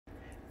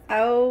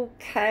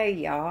Okay,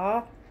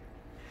 y'all.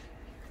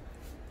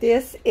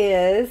 This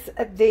is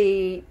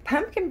the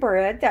pumpkin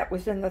bread that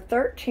was in the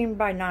 13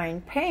 by 9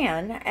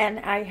 pan, and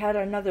I had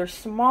another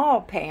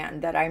small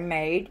pan that I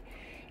made,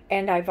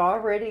 and I've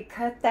already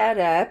cut that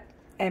up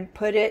and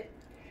put it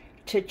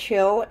to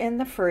chill in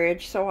the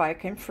fridge so I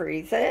can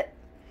freeze it.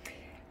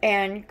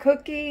 And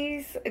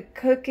cookies.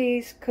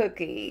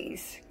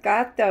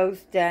 Got those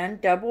done,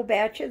 double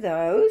batch of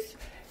those.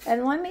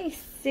 And let me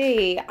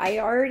see, I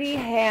already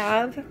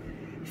have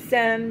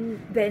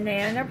some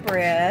banana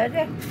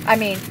bread.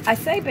 I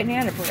say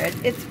banana bread,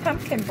 it's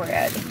pumpkin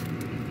bread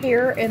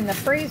here in the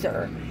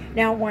freezer.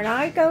 Now, when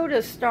I go to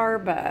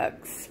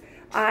Starbucks,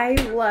 I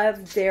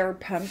love their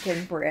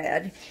pumpkin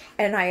bread,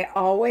 and I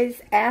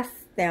always ask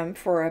them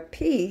for a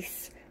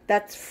piece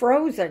that's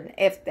frozen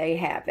if they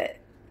have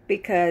it,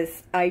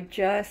 because I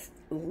just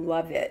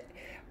love it.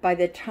 By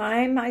the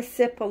time I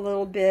sip a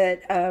little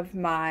bit of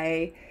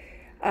my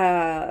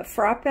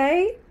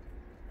frappe,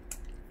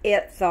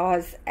 it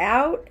thaws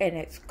out and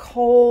it's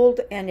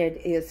cold and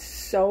it is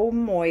so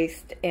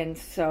moist and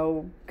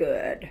so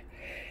good.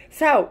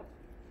 So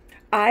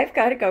I've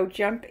got to go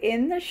jump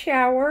in the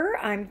shower.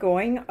 I'm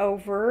going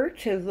over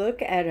to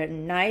look at a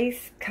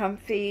nice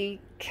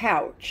comfy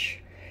couch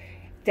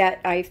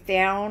that I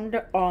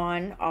found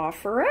on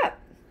OfferUp.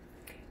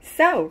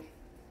 So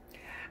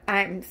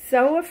I'm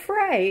so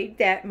afraid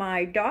that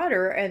my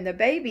daughter and the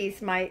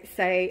babies might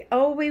say,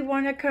 oh, we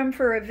want to come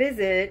for a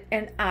visit,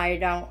 and I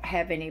don't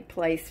have any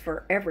place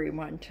for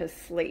everyone to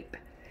sleep.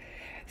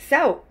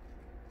 So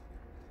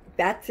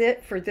that's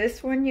it for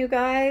this one, you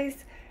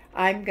guys.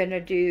 I'm going to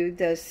do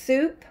the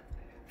soup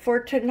for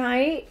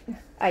tonight,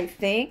 I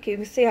think. You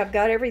can see I've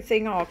got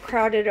everything all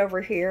crowded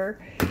over here.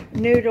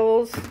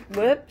 Noodles,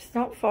 whoops,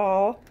 don't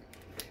fall.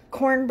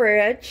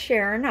 Cornbread,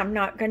 Sharon. I'm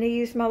not going to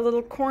use my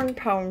little corn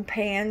pone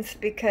pans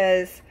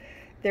because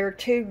they're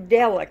too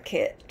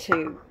delicate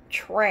to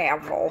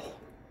travel.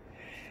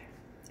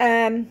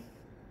 I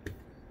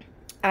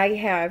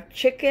have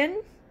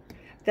chicken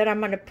that I'm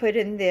going to put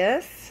in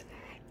this,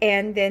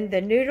 and then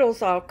the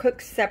noodles I'll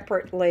cook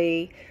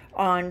separately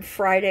on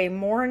Friday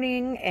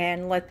morning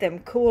and let them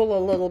cool a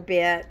little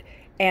bit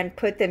and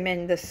put them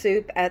in the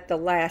soup at the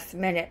last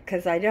minute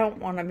because I don't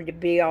want them to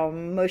be all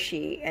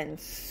mushy and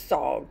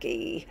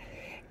soggy.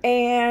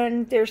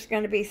 And there's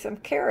going to be some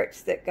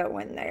carrots that go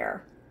in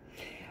there.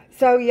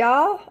 So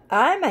y'all,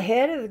 I'm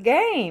ahead of the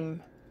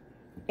game.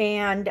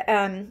 And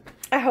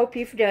I hope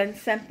you've done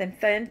something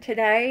fun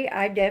today.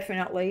 I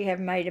definitely have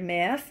made a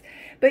mess.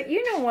 But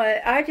you know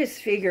what? I just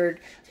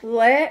figured,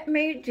 let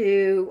me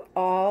do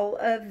all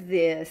of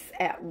this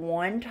at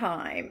one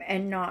time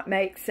and not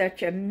make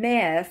such a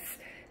mess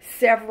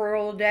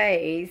several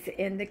days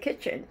in the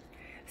kitchen.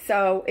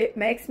 So it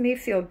makes me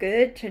feel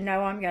good to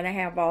know I'm going to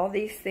have all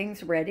these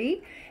things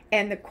ready,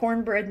 and the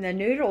cornbread and the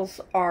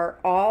noodles are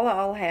all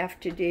I'll have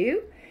to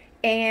do,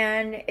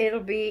 and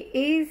it'll be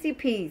easy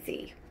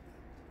peasy.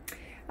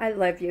 I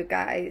love you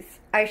guys.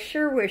 I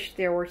sure wish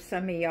there were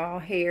some of y'all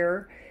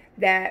here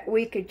that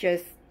we could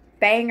just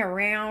bang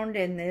around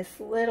in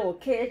this little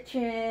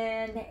kitchen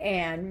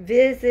and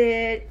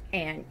visit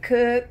and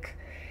cook,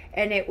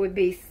 and it would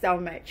be so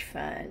much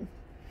fun.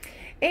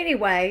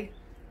 Anyway,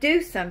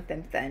 do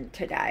something fun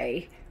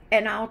today,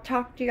 and I'll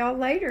talk to y'all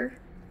later.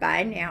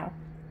 Bye now.